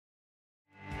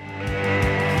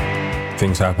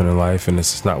things happen in life, and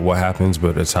it's not what happens,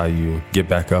 but it's how you get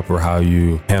back up or how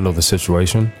you handle the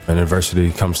situation. And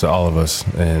adversity comes to all of us,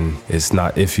 and it's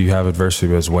not if you have adversity,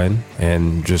 but it's when,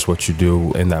 and just what you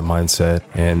do in that mindset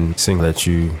and seeing that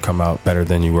you come out better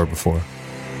than you were before.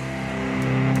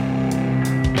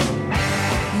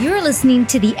 You're listening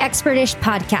to the Expertish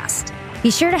podcast.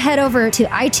 Be sure to head over to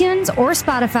iTunes or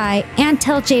Spotify and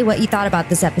tell Jay what you thought about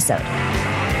this episode.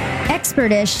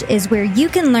 Expertish is where you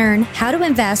can learn how to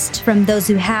invest from those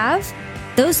who have,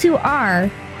 those who are,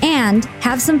 and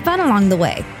have some fun along the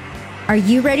way. Are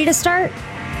you ready to start?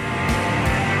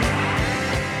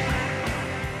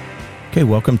 Okay,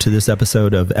 welcome to this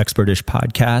episode of Expertish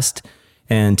Podcast.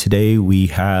 And today we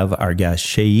have our guest,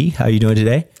 Shay. How are you doing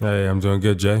today? Hey, I'm doing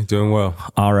good, Jay. Doing well.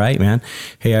 All right, man.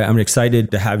 Hey, I'm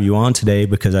excited to have you on today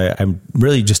because I'm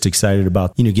really just excited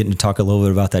about, getting to talk a little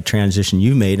bit about that transition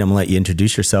you made. I'm going to let you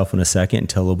introduce yourself in a second and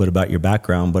tell a little bit about your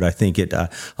background. But I think a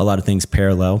lot of things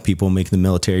parallel. People make the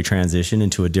military transition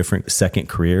into a different second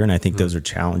career. And I think those are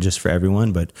challenges for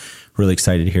everyone, but really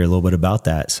excited to hear a little bit about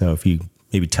that. So if you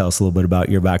maybe tell us a little bit about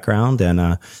your background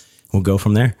and we'll go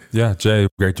from there. Yeah, Jay,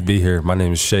 great to be here. My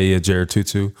name is Shea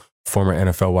Ajero-Tutu, former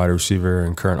NFL wide receiver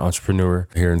and current entrepreneur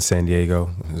here in San Diego.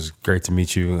 It was great to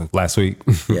meet you last week.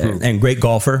 Yeah, and great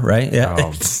golfer, right?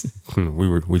 Yeah,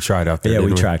 we tried out there. Yeah,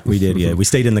 we tried. We did. Yeah, we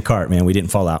stayed in the cart, man. We didn't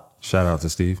fall out. Shout out to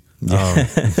Steve.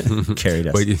 Carried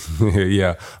us.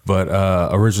 But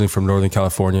originally from Northern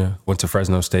California, went to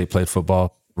Fresno State, played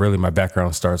football. Really, my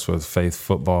background starts with faith,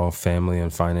 football, family,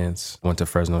 and finance. Went to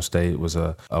Fresno State, was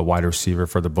a wide receiver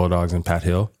for the Bulldogs and Pat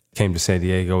Hill. Came to San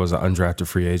Diego as an undrafted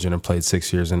free agent and played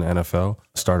 6 years in the NFL.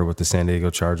 Started with the San Diego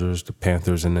Chargers, the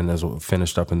Panthers, and then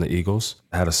finished up in the Eagles.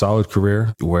 Had a solid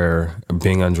career where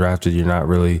being undrafted, you're not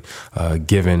really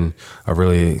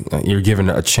you're given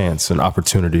a chance, an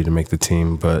opportunity to make the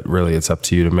team, but really it's up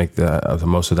to you to make the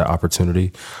most of that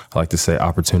opportunity. I like to say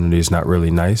opportunity is not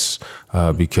really nice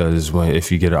because if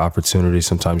you get an opportunity,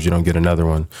 sometimes you don't get another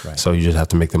one. Right. So you just have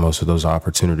to make the most of those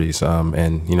opportunities.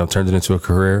 And turned it into a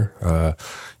career.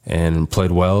 And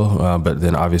played well, but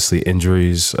then obviously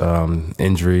injuries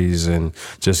and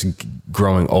just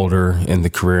growing older in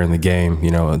the career in the game. The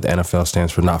NFL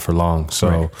stands for not for long.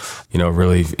 So, right.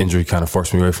 Really injury kind of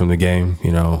forced me away from the game.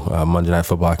 Monday Night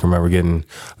Football, I can remember getting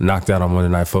knocked out on Monday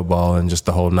Night Football and just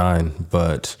the whole nine.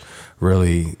 But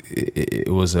really,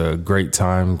 it was a great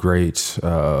time, great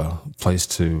place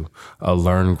to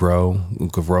learn, grow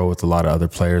with a lot of other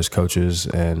players, coaches,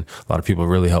 and a lot of people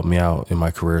really helped me out in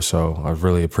my career. So I was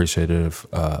really appreciative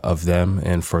of them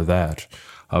and for that.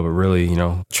 But really,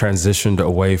 transitioned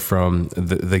away from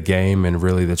the game, and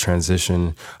really the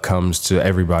transition comes to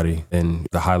everybody in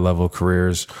the high level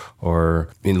careers or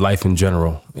in life in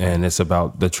general. And it's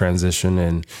about the transition.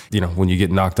 And, when you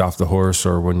get knocked off the horse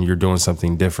or when you're doing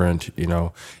something different,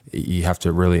 you have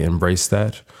to really embrace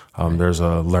that. There's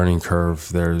a learning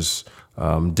curve. There's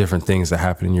different things that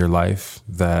happen in your life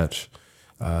that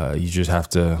you just have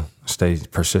to stay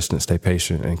persistent, stay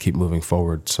patient, and keep moving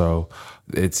forward. So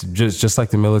it's just like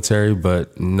the military,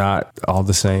 but not all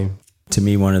the same. To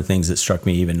me, one of the things that struck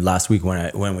me even last week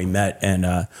when we met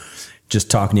and just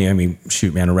talking to you,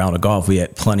 a round of golf, we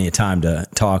had plenty of time to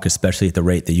talk, especially at the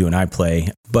rate that you and I play.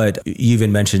 But you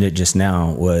even mentioned it just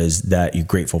now, was that you're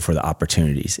grateful for the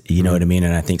opportunities. You know what I mean?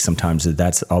 And I think sometimes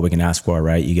that's all we can ask for,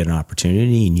 right? You get an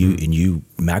opportunity and you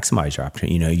maximize your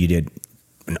opportunity. You did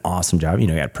an awesome job. You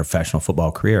had a professional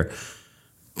football career,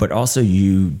 but also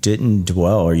you didn't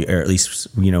dwell, or at least,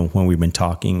 when we've been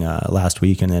talking last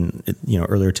week and then,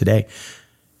 earlier today,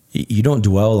 you don't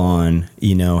dwell on,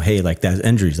 hey, like that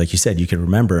injuries, like you said, you can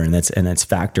remember, and that's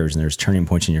factors, and there's turning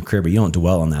points in your career, but you don't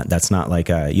dwell on that. That's not like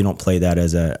you don't play that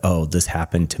as this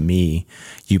happened to me.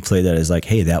 You play that as like,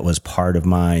 hey, that was part of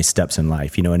my steps in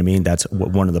life. You know what I mean? That's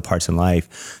one of the parts in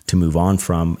life to move on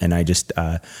from. And I just,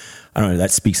 I don't know,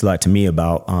 that speaks a lot to me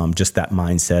about just that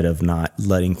mindset of not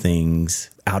letting things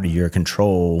out of your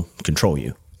control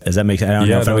you. Does that make sense? I don't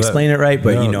know if I'm explaining it right,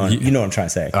 but you know what I'm trying to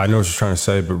say. I know what you're trying to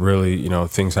say, but really,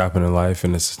 things happen in life,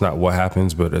 and it's not what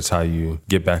happens, but it's how you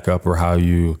get back up or how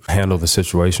you handle the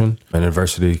situation. And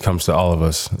adversity comes to all of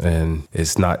us, and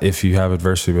it's not if you have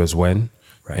adversity, but it's when.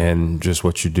 Right. And just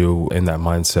what you do in that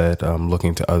mindset,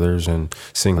 looking to others and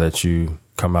seeing that you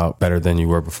come out better than you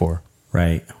were before.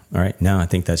 Right. All right. No, I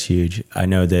think that's huge. I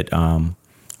know that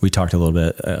we talked a little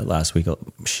bit last week.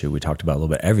 We talked about a little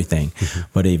bit everything,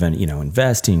 but even,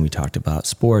 investing, we talked about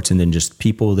sports, and then just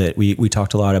people that we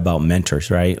talked a lot about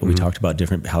mentors, right? We talked about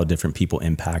how different people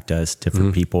impact us,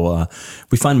 different people.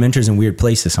 We find mentors in weird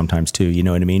places sometimes too, you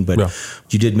know what I mean? But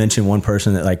you did mention one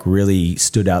person that like really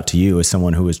stood out to you as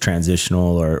someone who was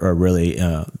transitional or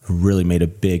really made a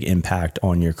big impact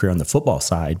on your career on the football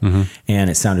side. And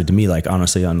it sounded to me like,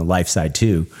 honestly, on the life side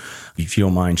too. If you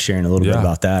don't mind sharing a little bit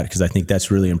about that, because I think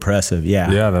that's really impressive.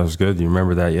 Yeah, that was good. You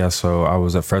remember that? Yeah. So I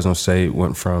was at Fresno State,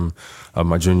 went from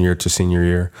my junior year to senior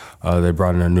year. They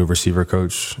brought in a new receiver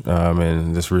coach,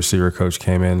 and this receiver coach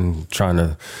came in trying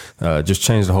to just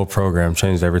change the whole program,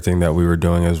 changed everything that we were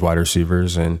doing as wide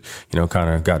receivers, and kind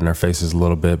of got in our faces a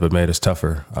little bit, but made us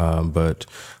tougher. But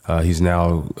he's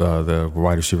now the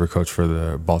wide receiver coach for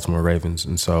the Baltimore Ravens.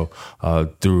 And so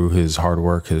through his hard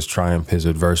work, his triumph, his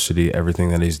adversity, everything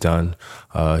that he's done,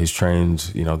 he's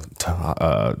trained,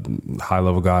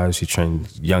 high-level guys. He trained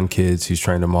young kids. He's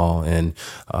trained them all. And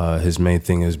his main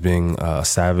thing is being a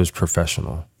savage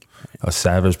professional, a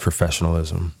savage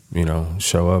professionalism,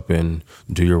 show up and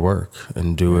do your work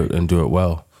and do it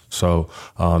well. So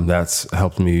that's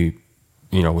helped me,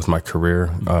 with my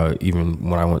career, even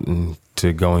when I went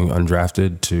into going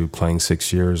undrafted to playing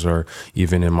 6 years, or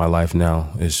even in my life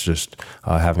now, it's just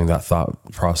having that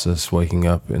thought process, waking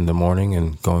up in the morning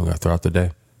and going throughout the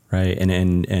day. Right.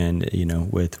 And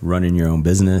with running your own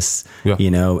business,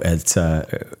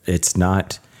 it's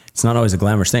not always a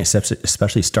glamorous thing,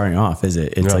 especially starting off, is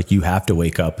it? It's like you have to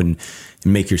wake up and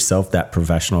make yourself that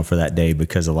professional for that day,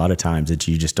 because a lot of times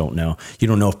you just don't know. You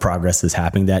don't know if progress is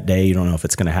happening that day. You don't know if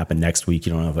it's going to happen next week.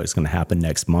 You don't know if it's going to happen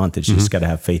next month. It's just got to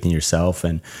have faith in yourself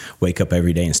and wake up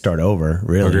every day and start over,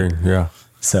 really. Agreed. Yeah.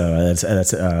 So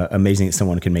that's amazing that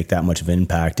someone can make that much of an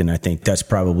impact. And I think that's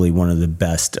probably one of the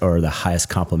best or the highest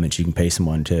compliments you can pay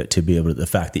someone, to be able to, the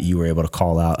fact that you were able to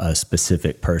call out a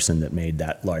specific person that made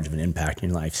that large of an impact in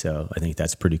your life. So I think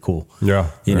that's pretty cool.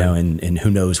 Yeah. And who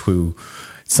knows who.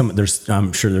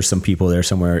 I'm sure there's some people there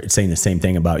somewhere saying the same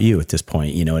thing about you at this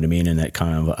point. You know what I mean? And that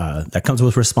kind of that comes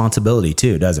with responsibility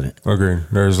too, doesn't it? Agreed.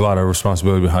 There's a lot of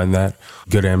responsibility behind that,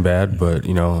 good and bad. But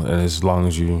as long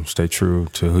as you stay true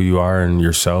to who you are and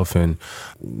yourself, and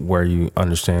where you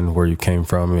understand where you came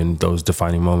from and those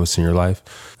defining moments in your life,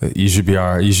 you should be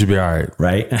all right. You should be all right.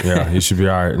 Right? Yeah, you should be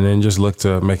all right. And then just look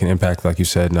to make an impact, like you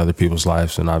said, in other people's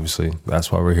lives. And obviously that's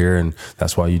why we're here, and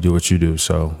that's why you do what you do.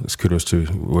 So it's kudos to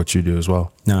what you do as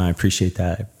well. No, I appreciate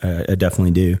that. I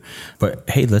definitely do. But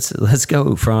hey, let's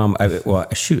go from,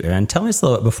 and tell me a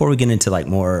little, before we get into like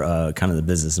more kind of the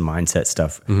business and mindset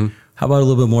stuff, how about a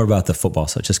little bit more about the football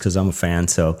stuff, just because I'm a fan.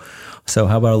 So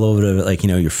how about a little bit of like,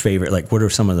 your favorite, like what are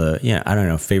some of the,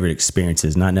 favorite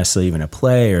experiences, not necessarily even a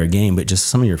play or a game, but just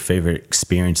some of your favorite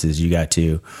experiences you got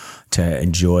to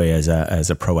enjoy as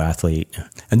a pro athlete.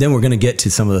 And then we're going to get to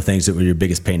some of the things that were your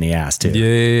biggest pain in the ass too.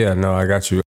 Yeah. No, I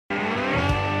got you.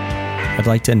 I'd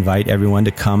like to invite everyone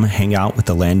to come hang out with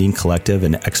the Landing Collective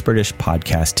and Expertish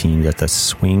podcast team at the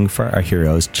Swing for Our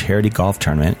Heroes charity golf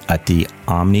tournament at the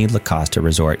Omni La Costa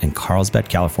Resort in Carlsbad,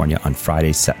 California on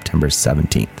Friday, September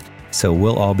 17th. So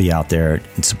we'll all be out there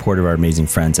in support of our amazing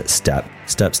friends at STEP.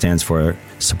 STEP stands for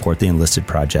Support the Enlisted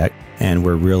Project, and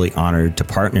we're really honored to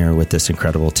partner with this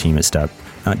incredible team at STEP.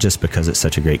 Not just because it's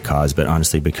such a great cause, but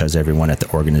honestly because everyone at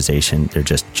the organization, they're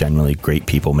just generally great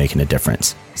people making a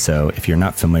difference. So if you're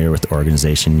not familiar with the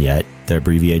organization yet, the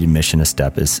abbreviated mission of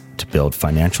STEP is to build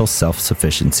financial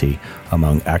self-sufficiency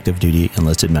among active duty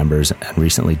enlisted members and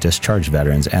recently discharged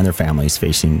veterans and their families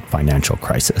facing financial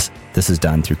crisis. This is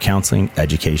done through counseling,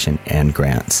 education, and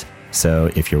grants.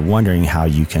 So if you're wondering how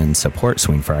you can support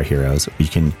Swing for Our Heroes, you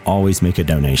can always make a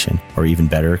donation, or even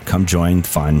better, come join the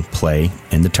fun play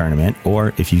in the tournament.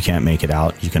 Or if you can't make it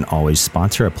out, you can always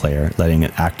sponsor a player, letting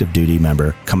an active duty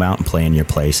member come out and play in your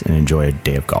place and enjoy a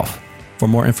day of golf. For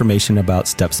more information about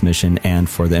STEP's mission and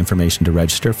for the information to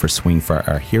register for Swing for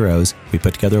Our Heroes, we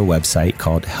put together a website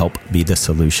called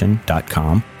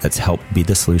helpbethesolution.com. That's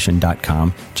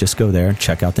helpbethesolution.com. Just go there,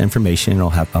 check out the information. It'll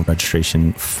have a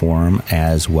registration form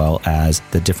as well as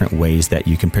the different ways that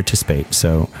you can participate.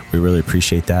 So we really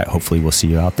appreciate that. Hopefully we'll see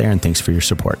you out there, and thanks for your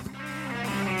support.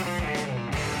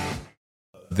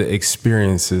 The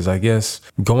experiences, I guess,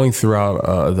 going throughout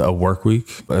a work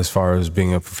week, as far as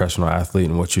being a professional athlete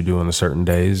and what you do on certain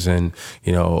days, and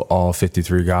all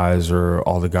 53 guys or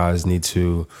all the guys need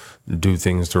to do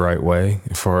things the right way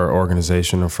for our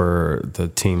organization or for the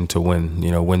team to win,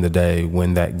 win the day,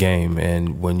 win that game.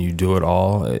 And when you do it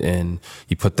all and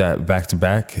you put that back to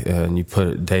back and you put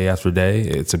it day after day,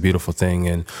 it's a beautiful thing.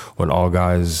 And when all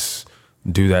guys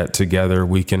do that together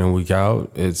week in and week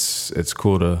out, it's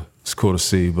cool to It's cool to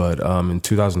see. But in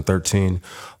 2013,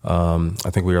 I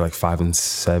think we were like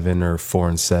 5-7 or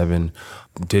 4-7.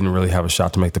 Didn't really have a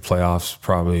shot to make the playoffs.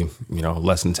 Probably,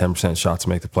 less than 10% shot to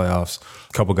make the playoffs.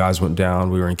 A couple guys went down.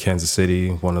 We were in Kansas City.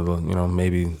 One of the,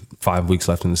 maybe 5 weeks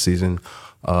left in the season.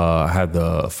 I had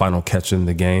the final catch in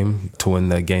the game to win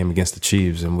that game against the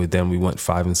Chiefs, and we went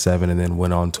 5-7, and then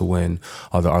went on to win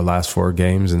our last 4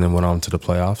 games, and then went on to the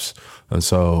playoffs. And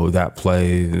so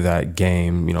that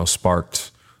game,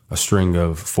 sparked a string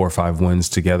of 4 or 5 wins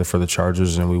together for the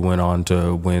Chargers, and we went on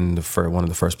to win one of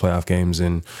the first playoff games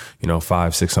in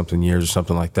 5, 6 something years or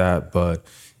something like that. But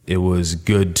it was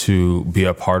good to be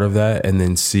a part of that and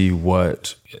then see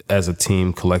what, as a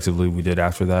team, collectively we did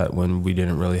after that, when we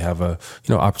didn't really have a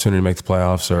opportunity to make the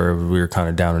playoffs, or we were kind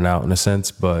of down and out in a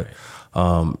sense. But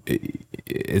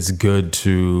it's good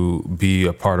to be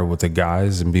a part of with the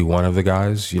guys and be one of the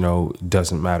guys. It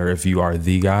doesn't matter if you are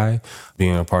the guy,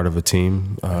 being a part of a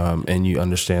team, and you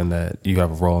understand that you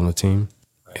have a role in the team.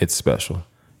 It's special.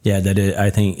 Yeah, I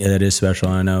think that is special.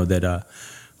 I know that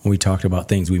when we talked about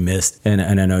things we missed, and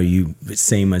I know you,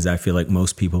 same as I feel like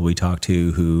most people we talk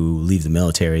to who leave the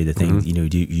military, the thing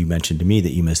you mentioned to me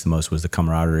that you missed the most was the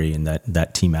camaraderie and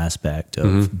that team aspect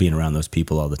of being around those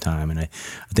people all the time. And I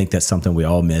think that's something we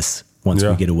all miss once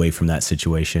we get away from that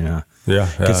situation.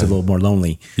 It gets a little more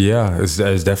lonely. Yeah, it's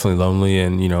definitely lonely,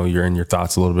 and you're in your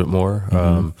thoughts a little bit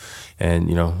more.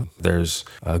 And there's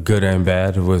good and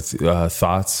bad with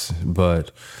thoughts,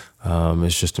 but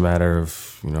it's just a matter of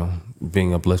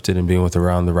being uplifted and being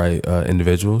around the right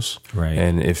individuals. Right.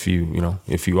 And if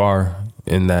you are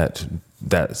in that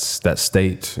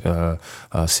state,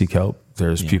 seek help.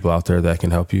 There's people out there that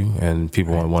can help you, and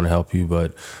people want to help you,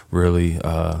 but really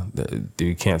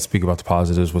you can't speak about the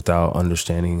positives without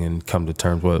understanding and come to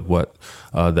terms with what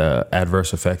the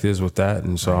adverse effect is with that.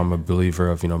 And so I'm a believer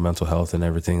of mental health and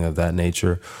everything of that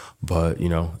nature. But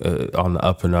on the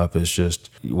up and up is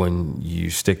just when you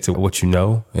stick to what you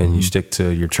know and you stick to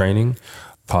your training,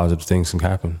 positive things can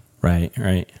happen. Right.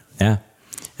 Yeah.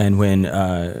 And when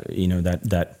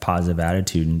that positive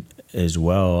attitude as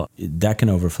well, that can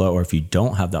overflow. Or if you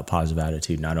don't have that positive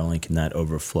attitude, not only can that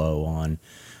overflow on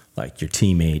like your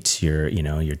teammates, your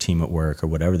team at work, or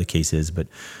whatever the case is, but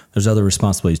there's other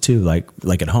responsibilities too,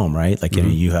 like at home, right? Like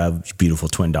you have beautiful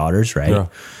twin daughters, right? Yeah.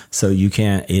 So you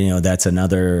can't, that's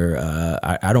another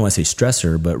I don't want to say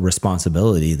stressor, but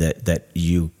responsibility that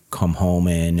you come home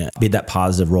and be that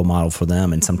positive role model for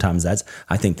them. And sometimes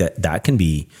I think that can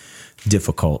be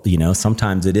difficult.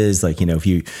 Sometimes it is like,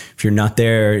 if you're not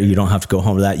there, you don't have to go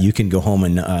home to that. You can go home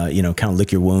and, kind of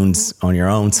lick your wounds on your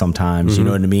own sometimes, you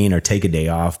know what I mean? Or take a day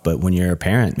off. But when you're a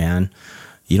parent, man,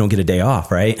 you don't get a day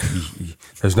off, right?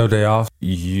 There's no day off.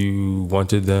 You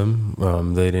wanted them.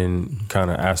 They didn't kind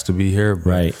of ask to be here. But,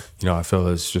 right. I feel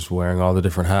it's just wearing all the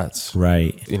different hats.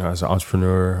 Right. As an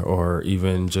entrepreneur or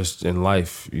even just in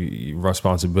life,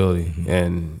 responsibility.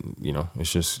 And,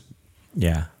 it's just,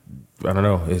 I don't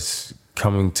know. It's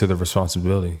coming to the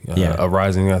responsibility,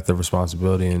 arising at the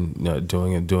responsibility and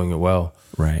doing it well.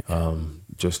 Right.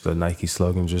 Just the Nike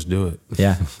slogan, just do it.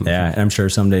 Yeah. And I'm sure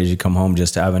some days you come home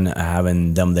just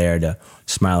having them there to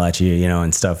smile at you,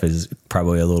 and stuff is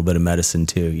probably a little bit of medicine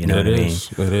too. You know what I mean?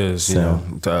 It is. So,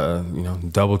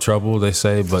 double trouble, they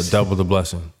say, but double the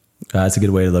blessing. That's a good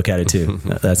way to look at it too.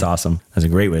 That's awesome. That's a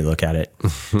great way to look at it.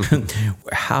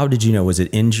 How did you know? Was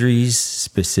it injuries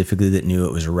specifically that knew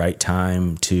it was the right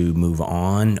time to move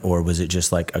on, or was it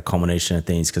just like a culmination of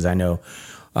things? Because I know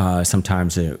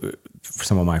sometimes for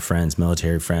some of my friends,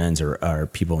 military friends, or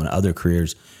people in other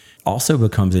careers, also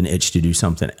becomes an itch to do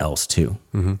something else too.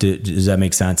 Does that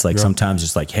make sense? Like sometimes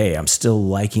it's like, hey, I'm still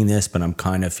liking this, but I'm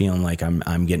kind of feeling like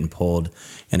I'm getting pulled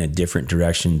in a different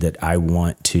direction that I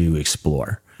want to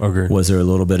explore. Okay. Was there a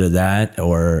little bit of that,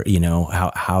 or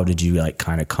how did you like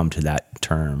kind of come to that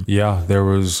term? Yeah, there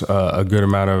was a good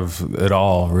amount of it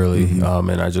all, really,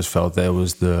 and I just felt that it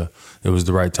was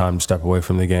the right time to step away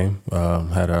from the game.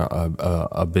 Had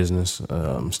a business,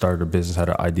 started a business, had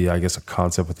an idea, I guess a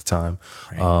concept at the time,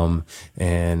 right.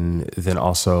 And then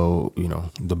also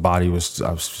the body I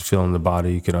was feeling the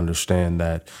body. You could understand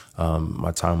that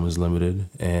my time was limited,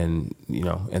 and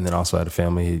and then also had a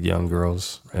family, had young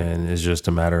girls, and it's just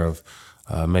a matter of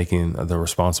making the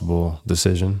responsible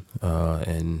decision,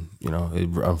 and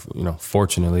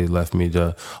fortunately, it left me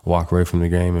to walk away from the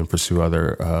game and pursue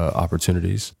other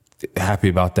opportunities. Happy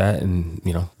about that, and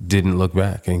didn't look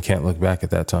back and can't look back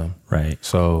at that time. Right.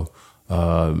 So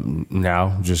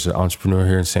now just an entrepreneur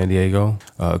here in San Diego,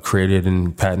 created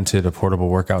and patented a portable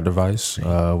workout device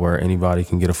where anybody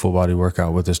can get a full body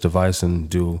workout with this device and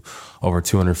do over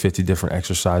 250 different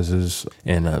exercises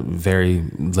in a very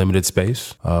limited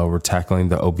space. We're tackling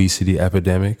the obesity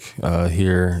epidemic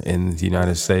here in the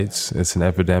United States. It's an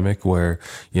epidemic where,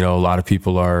 a lot of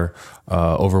people are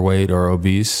overweight or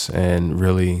obese, and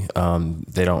really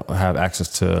they don't have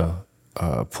access to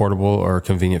portable or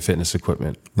convenient fitness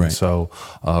equipment. Right. So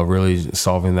really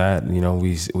solving that,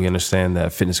 we understand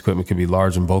that fitness equipment can be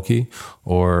large and bulky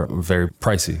or very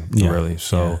pricey, really.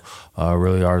 So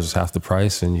really ours is half the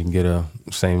price and you can get a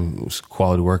same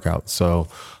quality workout. So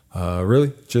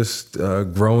really just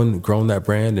growing that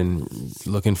brand and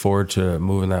looking forward to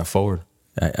moving that forward.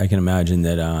 I can imagine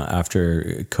that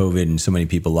after COVID and so many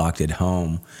people locked at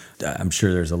home, I'm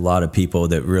sure there's a lot of people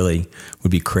that really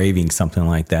would be craving something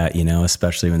like that,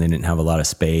 especially when they didn't have a lot of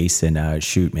space. And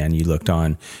shoot, man, if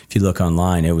you look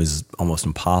online, it was almost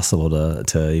impossible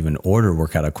to even order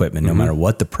workout equipment, no matter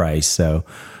what the price. So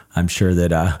I'm sure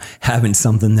that having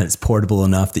something that's portable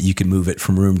enough that you can move it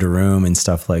from room to room and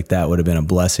stuff like that would have been a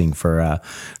blessing for a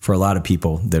lot of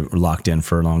people that were locked in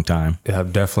for a long time. Yeah,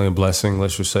 definitely a blessing.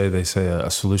 Let's just say they say a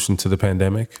solution to the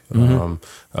pandemic,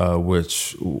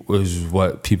 which is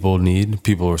what people need,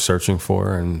 people are searching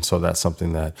for. And so that's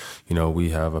something that, we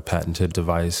have a patented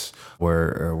device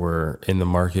where we're in the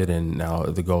market, and now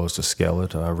the goal is to scale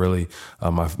it. Really,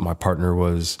 my partner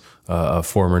was a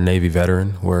former Navy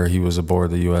veteran where he was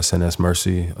aboard the USNS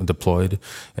Mercy deployed,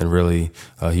 and really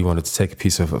he wanted to take a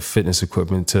piece of fitness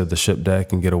equipment to the ship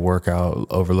deck and get a workout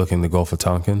overlooking the Gulf of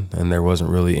Tonkin, and there wasn't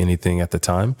really anything at the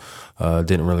time.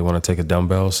 Didn't really want to take a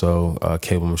dumbbell, so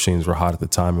cable machines were hot at the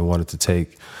time and wanted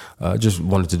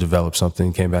to develop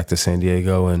something. Came back to San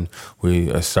Diego and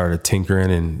we started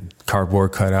tinkering and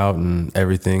cardboard cutout and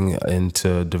everything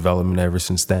into development ever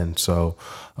since then. So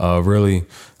really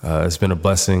it's been a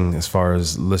blessing as far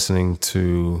as listening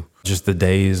to just the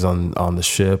days on the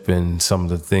ship and some of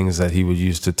the things that he would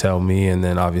use to tell me, and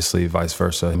then obviously vice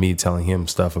versa, me telling him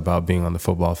stuff about being on the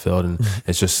football field. And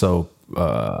it's just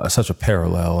such a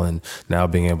parallel, and now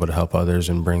being able to help others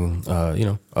and bring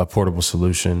a portable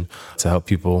solution to help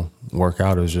people work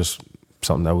out is just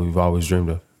something that we've always dreamed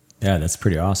of. Yeah, that's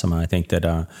pretty awesome. And I think that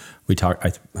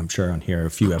I'm sure on here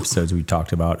a few episodes we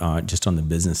talked about just on the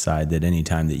business side that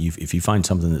anytime that if you find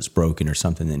something that's broken or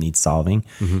something that needs solving,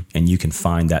 and you can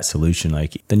find that solution,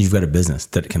 then you've got a business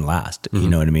that can last. You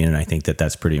know what I mean? And I think that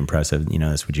that's pretty impressive.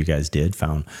 That's what you guys did.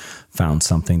 Found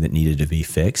something that needed to be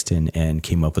fixed and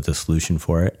came up with a solution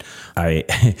for it.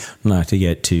 Not to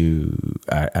get too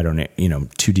I don't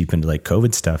too deep into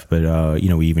COVID stuff, but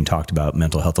we even talked about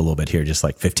mental health a little bit here just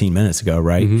 15 minutes ago,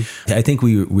 right? I think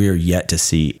we're yet to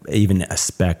see even a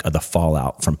speck of the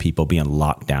fallout from people being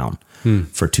locked down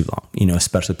for too long,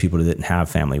 especially people that didn't have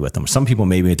family with them. Some people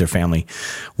maybe their family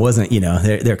wasn't,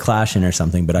 they're clashing or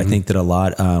something, but I think that a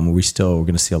lot, we're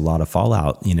going to see a lot of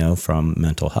fallout, from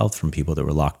mental health from people that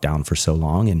were locked down for so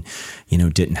long and,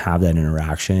 didn't have that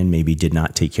interaction, maybe did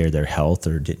not take care of their health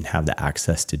or didn't have the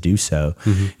access to do so.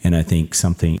 And I think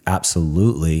something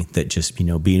absolutely that just,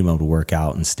 being able to work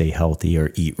out and stay healthy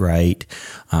or eat right,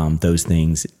 those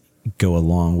things go a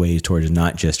long way towards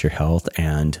not just your health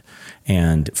and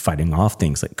fighting off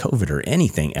things like COVID or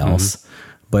anything else,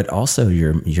 but also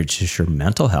your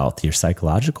mental health, your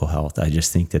psychological health. I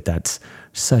just think that that's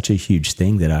such a huge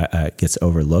thing that gets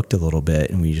overlooked a little bit.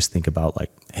 And we just think about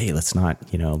hey, let's not,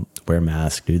 wear a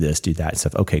mask, do this, do that and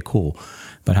stuff. Okay, cool.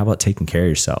 But how about taking care of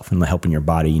yourself and helping your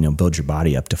body, build your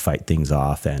body up to fight things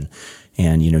off and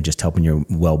just helping your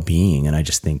well-being. And I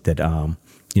just think that,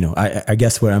 I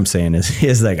guess what I'm saying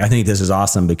is I think this is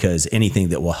awesome because anything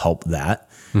that will help that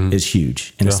is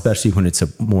huge. And especially when it's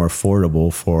more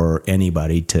affordable for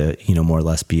anybody to, more or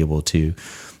less be able to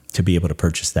be able to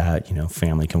purchase that,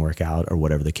 family can work out or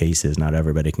whatever the case is. Not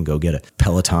everybody can go get a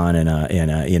Peloton and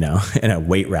a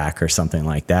weight rack or something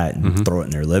like that and throw it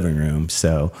in their living room.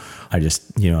 So I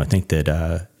just, I think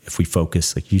that, if we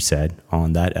focus, like you said,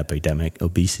 on that epidemic,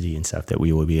 obesity and stuff, that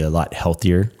we will be a lot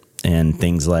healthier. And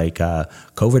things like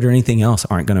COVID or anything else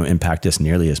aren't going to impact us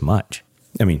nearly as much.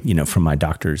 I mean, from my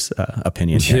doctor's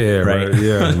opinion. Yeah, right.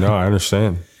 Yeah, no, I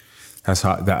understand. That's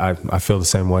how I feel the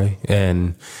same way.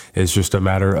 And it's just a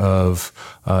matter of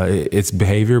its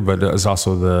behavior, but it's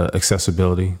also the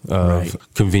accessibility of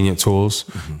convenient tools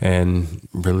and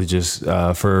really just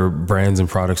for brands and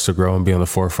products to grow and be on the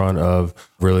forefront of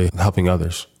really helping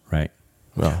others. Right.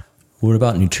 Well, what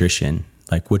about nutrition?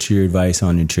 What's your advice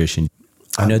on nutrition?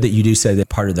 I know that you do say that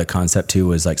part of the concept too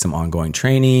was like some ongoing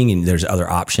training and there's other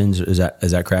options. Is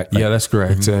that correct? Yeah, that's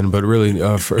correct. But really,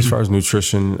 as far as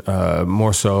nutrition,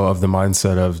 more so of the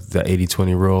mindset of the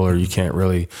 80-20 rule, or you can't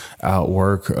really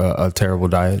outwork a terrible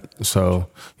diet. So,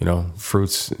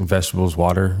 fruits, vegetables,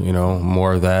 water,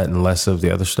 more of that and less of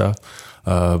the other stuff.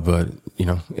 But,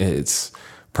 it's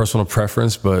personal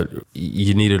preference, but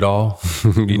you need it all.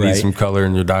 You need some color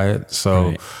in your diet.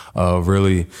 So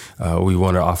really, we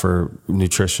want to offer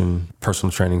nutrition,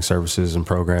 personal training services and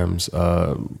programs,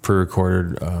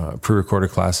 pre-recorded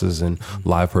classes and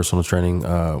live personal training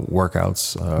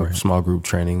workouts, small group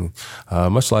training,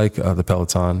 much like the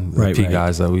Peloton, the P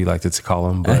guys that we like to call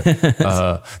them.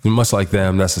 But much like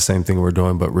them, that's the same thing we're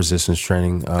doing, but resistance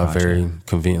training very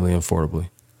conveniently and affordably.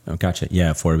 Oh, gotcha.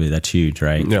 Yeah, affordably. That's huge,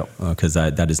 right? Yeah. Because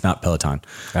that is not Peloton.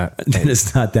 That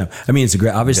is not them. I mean, it's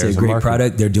obviously a great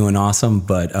product. They're doing awesome,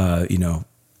 but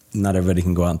not everybody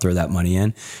can go out and throw that money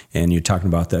in. And you're talking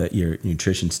about your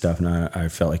nutrition stuff, and I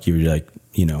felt like you were like,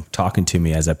 talking to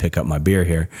me as I pick up my beer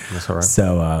here. That's all right.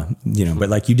 So, but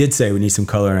like you did say, we need some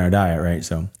color in our diet, right?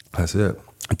 So that's it.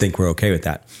 I think we're okay with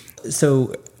that.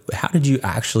 So how did you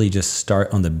actually just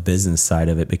start on the business side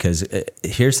of it? Because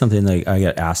here's something that I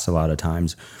get asked a lot of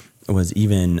times was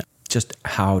even just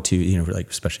how to, like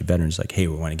especially veterans, like, hey,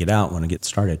 we want to get out, want to get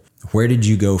started. Where did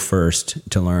you go first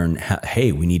to learn,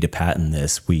 hey, we need to patent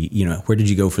this? Where did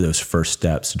you go for those first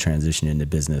steps to transition into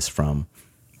business from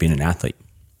being an athlete?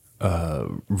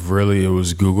 Really, it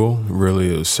was Google.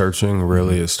 Really, it was searching.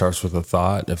 Really, it starts with a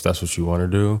thought. If that's what you want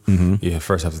to do, you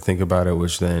first have to think about it,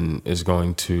 which then is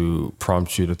going to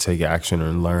prompt you to take action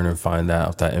and learn and find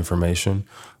out that information.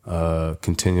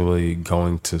 Continually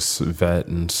going to vet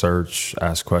and search,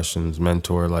 ask questions,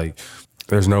 mentor. Like,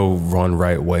 there's no one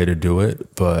right way to do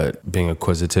it, but being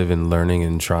inquisitive and learning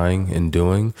and trying and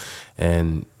doing.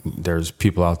 And there's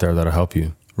people out there that'll help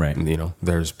you. Right.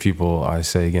 There's people, I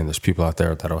say again, there's people out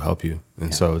there that'll help you.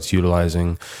 And so it's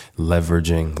utilizing,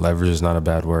 leveraging. Leverage is not a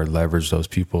bad word. Leverage those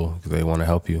people. They want to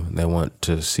help you. They want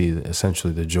to see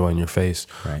essentially the joy in your face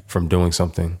from doing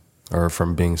something or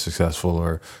from being successful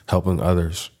or helping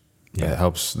others. Yeah. It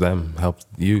helps them, help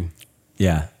you.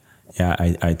 Yeah. Yeah.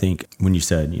 I think when you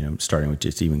said, starting with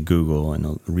just even Google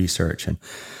and research and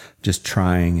just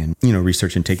trying and,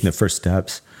 research and taking the first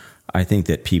steps, I think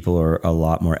that people are a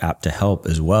lot more apt to help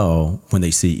as well when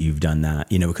they see you've done that,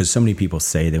 because so many people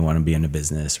say they want to be in a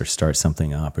business or start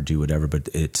something up or do whatever, but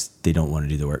they don't want to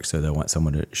do the work. So they want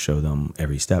someone to show them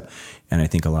every step. And I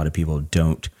think a lot of people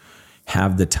don't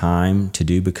have the time to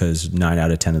do, because 9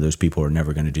 out of 10 of those people are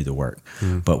never going to do the work.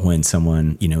 But when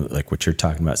someone, like what you're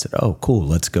talking about, said, oh, cool,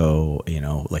 let's go,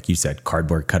 like you said,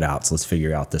 cardboard cutouts, let's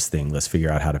figure out this thing. Let's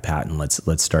figure out how to patent.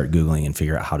 Let's start Googling and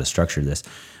figure out how to structure this.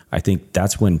 I think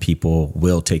that's when people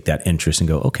will take that interest and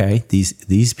go, okay,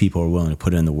 these people are willing to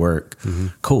put in the work.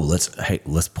 Cool. Let's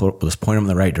point them in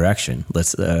the right direction.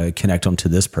 Let's connect them to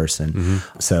this person.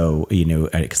 So,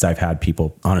 because I've had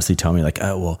people honestly tell me like,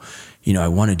 oh, well, I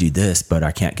want to do this, but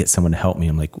I can't get someone to help me.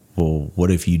 I'm like, well, what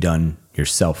have you done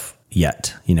yourself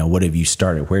yet? What have you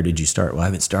started? Where did you start? Well, I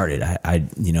haven't started. I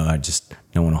just,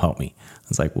 no one will help me. I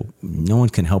was like, well, no one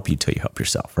can help you till you help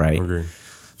yourself. Right. Agreed.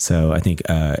 So I think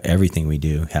everything we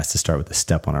do has to start with a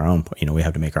step on our own. We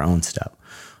have to make our own step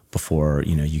before,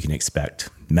 you can expect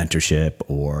mentorship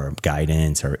or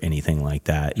guidance or anything like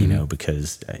that,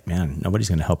 because, man, nobody's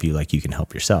going to help you like you can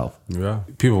help yourself. Yeah.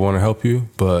 People want to help you,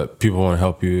 but people want to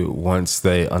help you once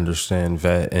they understand,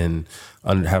 vet, and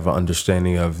have an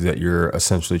understanding of that you're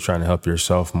essentially trying to help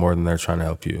yourself more than they're trying to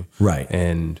help you. Right.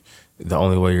 And the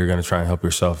only way you're going to try and help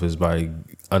yourself is by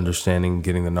understanding,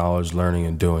 getting the knowledge, learning,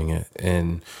 and doing it.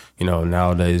 And,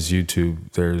 nowadays,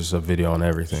 YouTube, there's a video on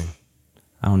everything.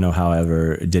 I don't know how I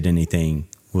ever did anything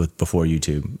before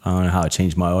YouTube. I don't know how I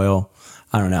changed my oil.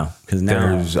 I don't know. Because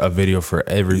now there's a video for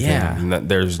everything. Yeah.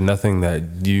 There's nothing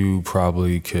that you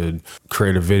probably could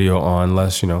create a video on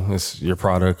unless, it's your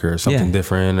product or something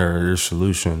different or your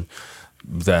solution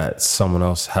that someone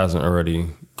else hasn't already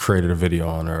created a video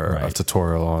on or a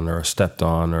tutorial on or a stepped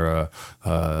on or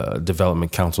a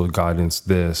development council guidance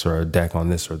this or a deck on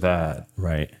this or that.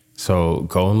 Right. So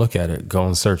go and look at it, go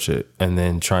and search it, and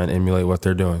then try and emulate what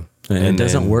they're doing. And it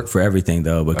doesn't work for everything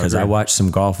though, because I watched some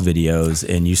golf videos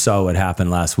and you saw what happened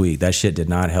last week. That shit did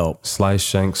not help. Slice,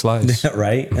 shank, slice.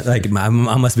 Right? Like I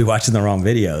must be watching the wrong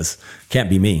videos. Can't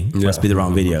be me. It must be the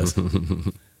wrong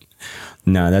videos.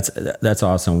 No, that's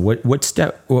awesome. What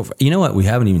step? Well, you know what we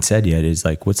haven't even said yet is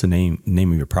like, what's the name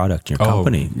of your product, your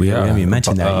company? We haven't even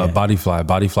mentioned that yet.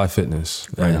 Bodyfly Fitness,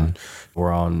 right? And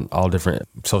we're on all different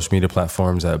social media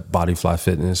platforms at Bodyfly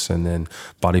Fitness, and then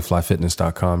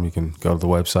bodyflyfitness.com. You can go to the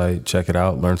website, check it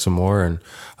out, learn some more, and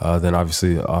then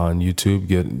obviously on YouTube,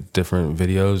 get different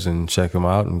videos and check them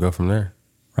out and go from there.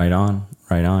 Right on.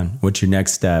 What's your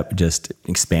next step? Just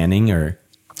expanding, or?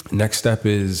 Next step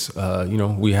is,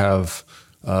 we have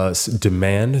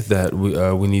demand that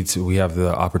we need to. We have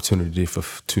the opportunity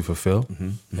to fulfill,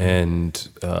 and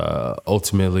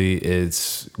ultimately,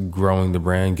 it's growing the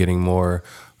brand, getting more.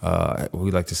 We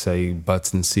like to say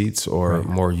butts and seats, or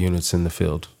more units in the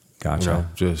field. Gotcha.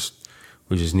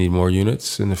 We just need more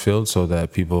units in the field so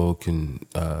that people can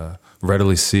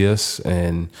readily see us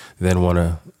and then want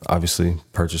to obviously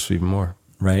purchase even more.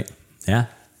 Right. Yeah.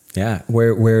 Yeah.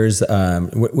 Where's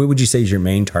what would you say is your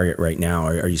main target right now?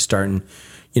 Are you starting,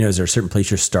 is there a certain place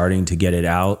you're starting to get it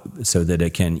out so that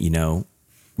it can,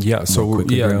 Yeah. So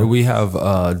we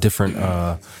have different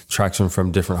traction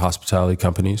from different hospitality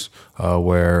companies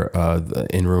where the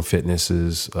in-room fitness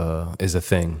is a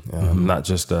thing, not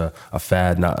just a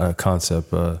fad, not a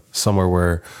concept. Somewhere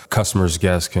where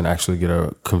guests can actually get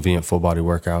a convenient full body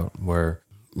workout where,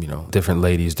 different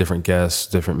ladies, different guests,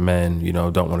 different men,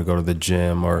 don't want to go to the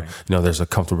gym, or, there's a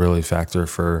comfortability factor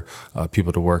for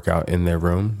people to work out in their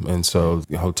room. And so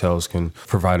hotels can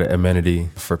provide an amenity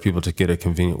for people to get a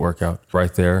convenient workout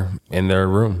right there in their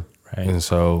room. Right. And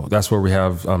so that's where we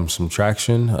have some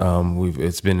traction.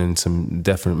 It's been in some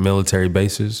definite military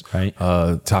bases. Right.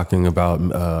 Talking about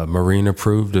Marine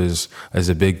approved is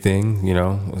a big thing,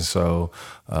 So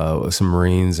some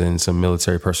Marines and some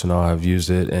military personnel have used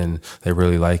it, and they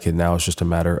really like it. Now it's just a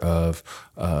matter of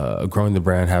growing the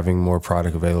brand, having more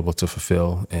product available to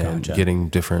fulfill, and getting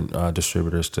different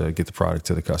distributors to get the product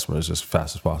to the customers as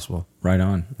fast as possible. Right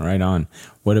on.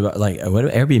 What about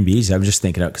Airbnbs? I'm just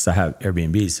thinking out because I have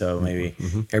Airbnb, so maybe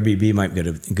Airbnb might be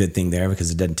a good thing there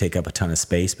because it doesn't take up a ton of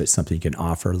space, but it's something you can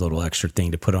offer, a little extra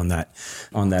thing to put on that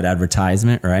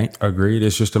advertisement, right? Agreed.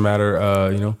 It's just a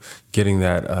matter, getting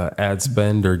that ad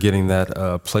spend or getting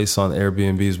that place on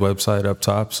Airbnb's website up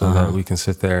top so that we can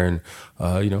sit there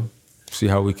and, see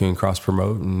how we can cross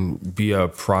promote and be a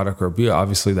product or be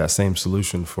obviously that same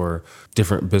solution for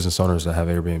different business owners that have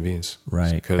Airbnbs.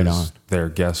 Right. Because their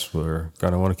guests are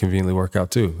going to want to conveniently work out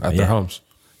too at their homes.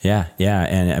 Yeah. Yeah.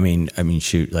 And I mean,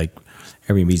 shoot, like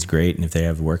Airbnb's great. And if they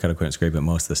have workout equipment, it's great. But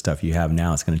most of the stuff you have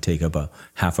now, it's going to take up a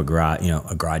half a garage,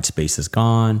 a garage space is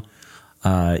gone. You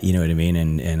know what I mean?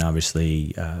 And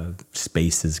obviously,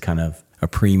 space is kind of a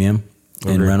premium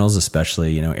in rentals,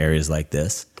 especially, areas like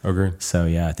this. Agreed. So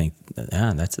yeah, I think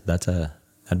that'd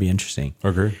be interesting.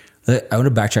 Agreed. I want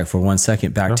to backtrack for 1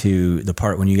 second back to the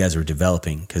part when you guys were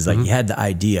developing, because you had the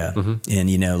idea and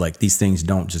these things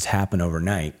don't just happen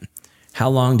overnight. How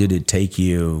long did it take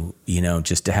you,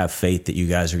 just to have faith that you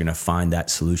guys are going to find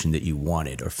that solution that you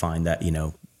wanted, or find that,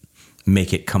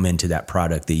 make it come into that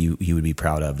product that you would be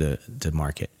proud of to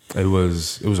market? It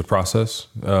was a process,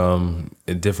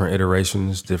 different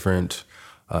iterations, different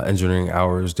engineering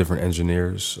hours, different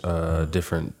engineers,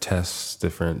 different tests,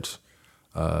 different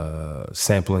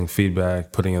sampling,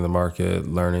 feedback, putting in the market,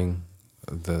 learning.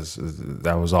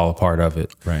 That was all a part of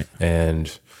it. Right.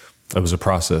 And it was a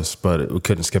process, but we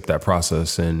couldn't skip that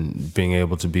process. And being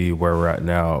able to be where we're at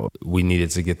now, we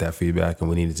needed to get that feedback, and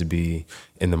we needed to be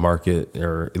in the market,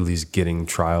 or at least getting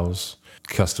trials,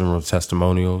 customer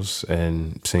testimonials,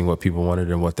 and seeing what people wanted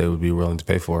and what they would be willing to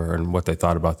pay for and what they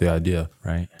thought about the idea.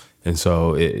 Right. And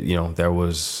so, there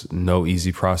was no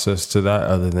easy process to that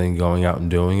other than going out and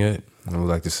doing it. And we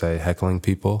like to say heckling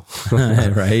people.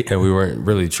 Right. And we weren't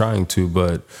really trying to,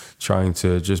 but trying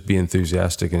to just be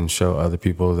enthusiastic and show other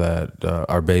people that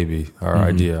our baby, our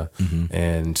idea,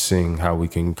 and seeing how we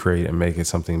can create and make it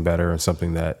something better and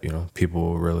something that, people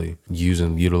will really use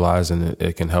and utilize, and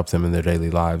it can help them in their daily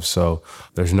lives. So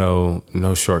there's no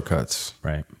shortcuts.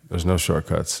 Right. There's no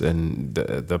shortcuts. And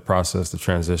the process, the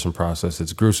transition process,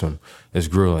 it's gruesome. It's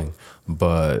grueling.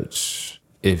 But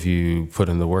if you put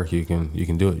in the work, you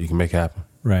can do it. You can make it happen.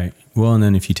 Right. Well, and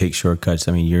then if you take shortcuts,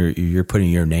 I mean, you're putting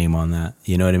your name on that.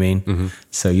 You know what I mean?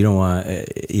 So you don't want,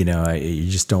 you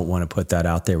just don't want to put that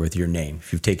out there with your name.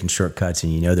 If you've taken shortcuts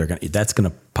and that's going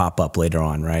to pop up later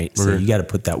on, right? So you got to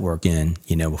put that work in,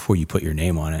 before you put your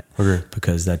name on it,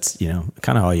 because that's,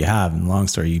 kind of all you have. And long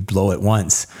story, you blow it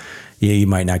once. Yeah, you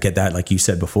might not get that, like you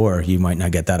said before, you might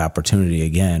not get that opportunity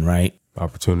again, right?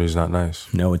 Opportunity is not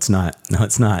nice. No, it's not.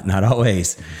 Not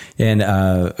always. And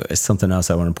something else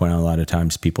I want to point out, a lot of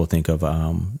times people think of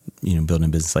building a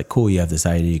business, like, cool, you have this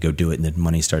idea, you go do it, and then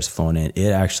money starts flowing in.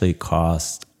 It actually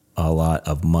costs a lot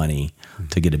of money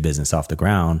to get a business off the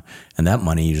ground. And that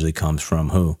money usually comes from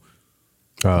who?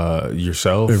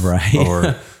 Yourself. Right.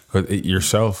 Or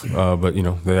yourself. But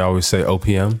they always say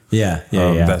OPM. Yeah.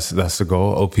 That's the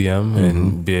goal, OPM,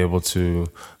 and be able to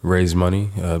raise money,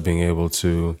 being able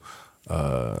to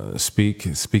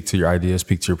speak to your idea,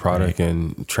 speak to your product,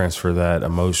 and transfer that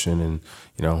emotion. And,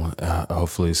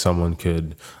 hopefully someone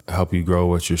could help you grow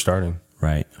what you're starting.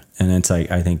 Right. And it's like,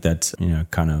 I think that's,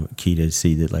 kind of key to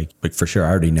see that, like for sure, I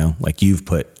already know, like you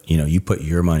put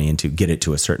your money into get it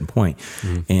to a certain point.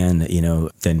 And,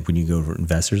 then when you go for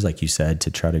investors, like you said,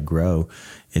 to try to grow,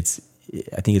 I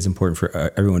think it's important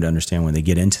for everyone to understand when they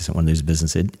get into one of these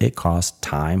businesses, it costs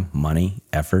time, money,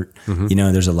 effort.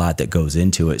 There's a lot that goes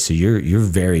into it. So you're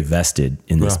very vested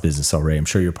in this business already. I'm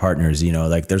sure your partners,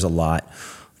 there's a lot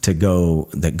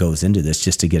that goes into this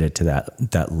just to get it to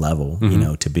that level,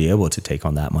 to be able to take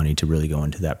on that money to really go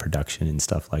into that production and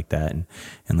stuff like that. And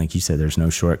like you said, there's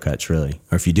no shortcuts really,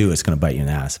 or if you do, it's going to bite you in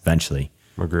the ass eventually.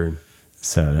 Agreed.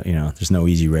 So, there's no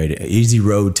easy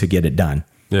road to get it done.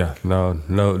 Yeah,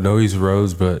 no easy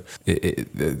roads, but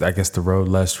I guess the road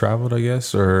less traveled,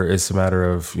 or it's a matter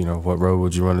of, what road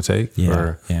would you want to take?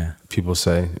 Yeah. People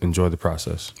say, enjoy the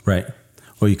process. Right.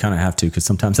 Well, you kind of have to, because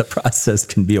sometimes that process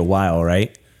can be a while,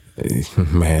 right?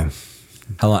 Man.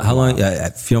 How long,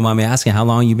 if you don't mind me asking, how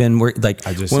long you been working? Like,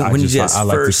 I just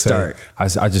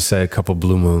say a couple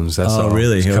blue moons. That's all. Oh,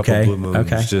 really? Just a couple Okay. blue moons.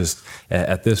 Okay. Just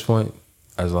at this point,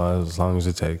 as long as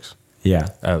it takes. Yeah.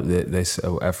 They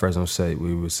at Fresno State,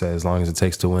 we would say as long as it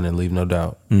takes to win and leave no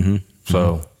doubt.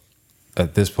 So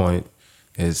at this point,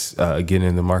 it's getting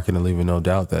in the market and leaving no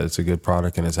doubt that it's a good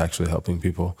product and it's actually helping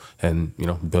people, and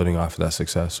building off of that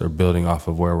success or building off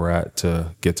of where we're at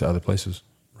to get to other places.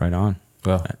 Right on.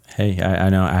 Well, hey, I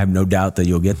know. I have no doubt that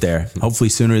you'll get there. Hopefully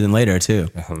sooner than later too.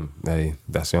 Hey,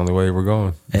 that's the only way we're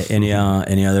going. Any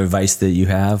other advice that you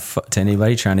have to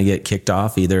anybody trying to get kicked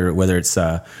off, either whether it's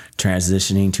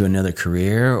transitioning to another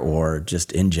career or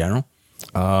just in general?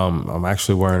 I'm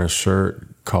actually wearing a shirt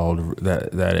called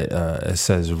that it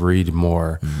says "Read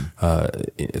More."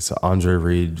 It's an Andre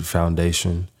Reed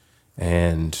Foundation,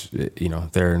 and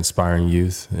they're inspiring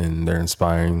youth and they're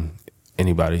inspiring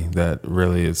anybody that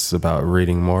really is about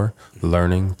reading more,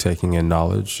 learning, taking in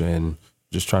knowledge, and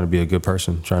just trying to be a good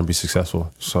person, trying to be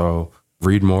successful. So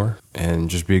read more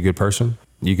and just be a good person.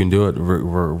 You can do it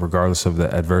regardless of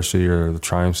the adversity or the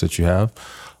triumphs that you have.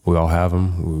 We all have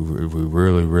them. We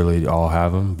really, really all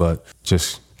have them, but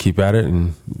just keep at it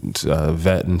and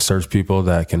vet and search people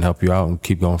that can help you out and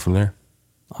keep going from there.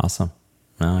 Awesome.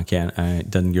 No, I can't.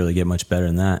 It doesn't really get much better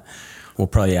than that. We'll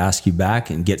probably ask you back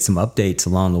and get some updates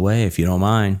along the way if you don't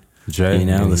mind. Jay,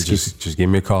 let's just give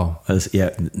me a call.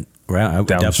 Yeah, right. I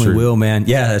definitely will, man.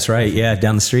 Yeah, that's right. Yeah,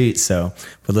 down the street. So,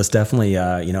 but let's definitely,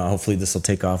 hopefully this will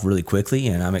take off really quickly,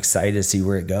 and I'm excited to see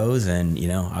where it goes. And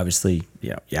obviously,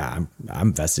 I'm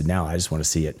invested now. I just want to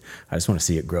see it. I just want to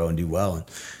see it grow and do well, and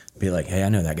be like, hey, I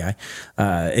know that guy.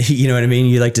 You know what I mean?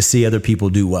 You like to see other people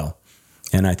do well.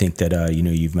 And I think that,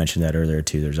 you've mentioned that earlier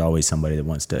too. There's always somebody that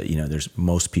wants to, there's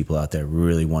most people out there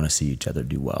really want to see each other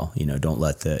do well. Don't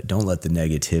let the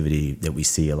negativity that we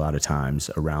see a lot of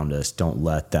times around us, don't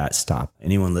let that stop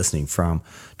anyone listening from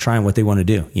trying what they want to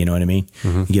do. You know what I mean?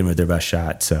 Get them with their best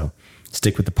shot. So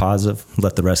stick with the positive,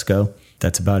 let the rest go.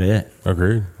 That's about it.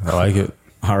 Agreed. I like it.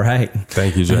 All right.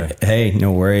 Thank you, Jay. Hey,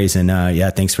 no worries. And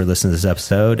thanks for listening to this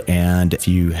episode. And if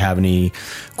you have any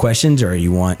questions or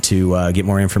you want to get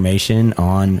more information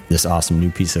on this awesome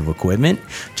new piece of equipment,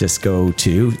 just go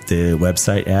to the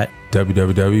website at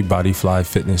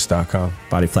www.bodyflyfitness.com.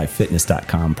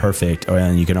 Bodyflyfitness.com. Perfect.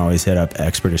 And you can always hit up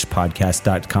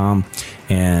expertishpodcast.com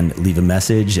and leave a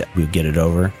message. We'll get it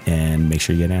over and make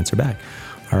sure you get an answer back.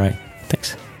 All right.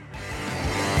 Thanks.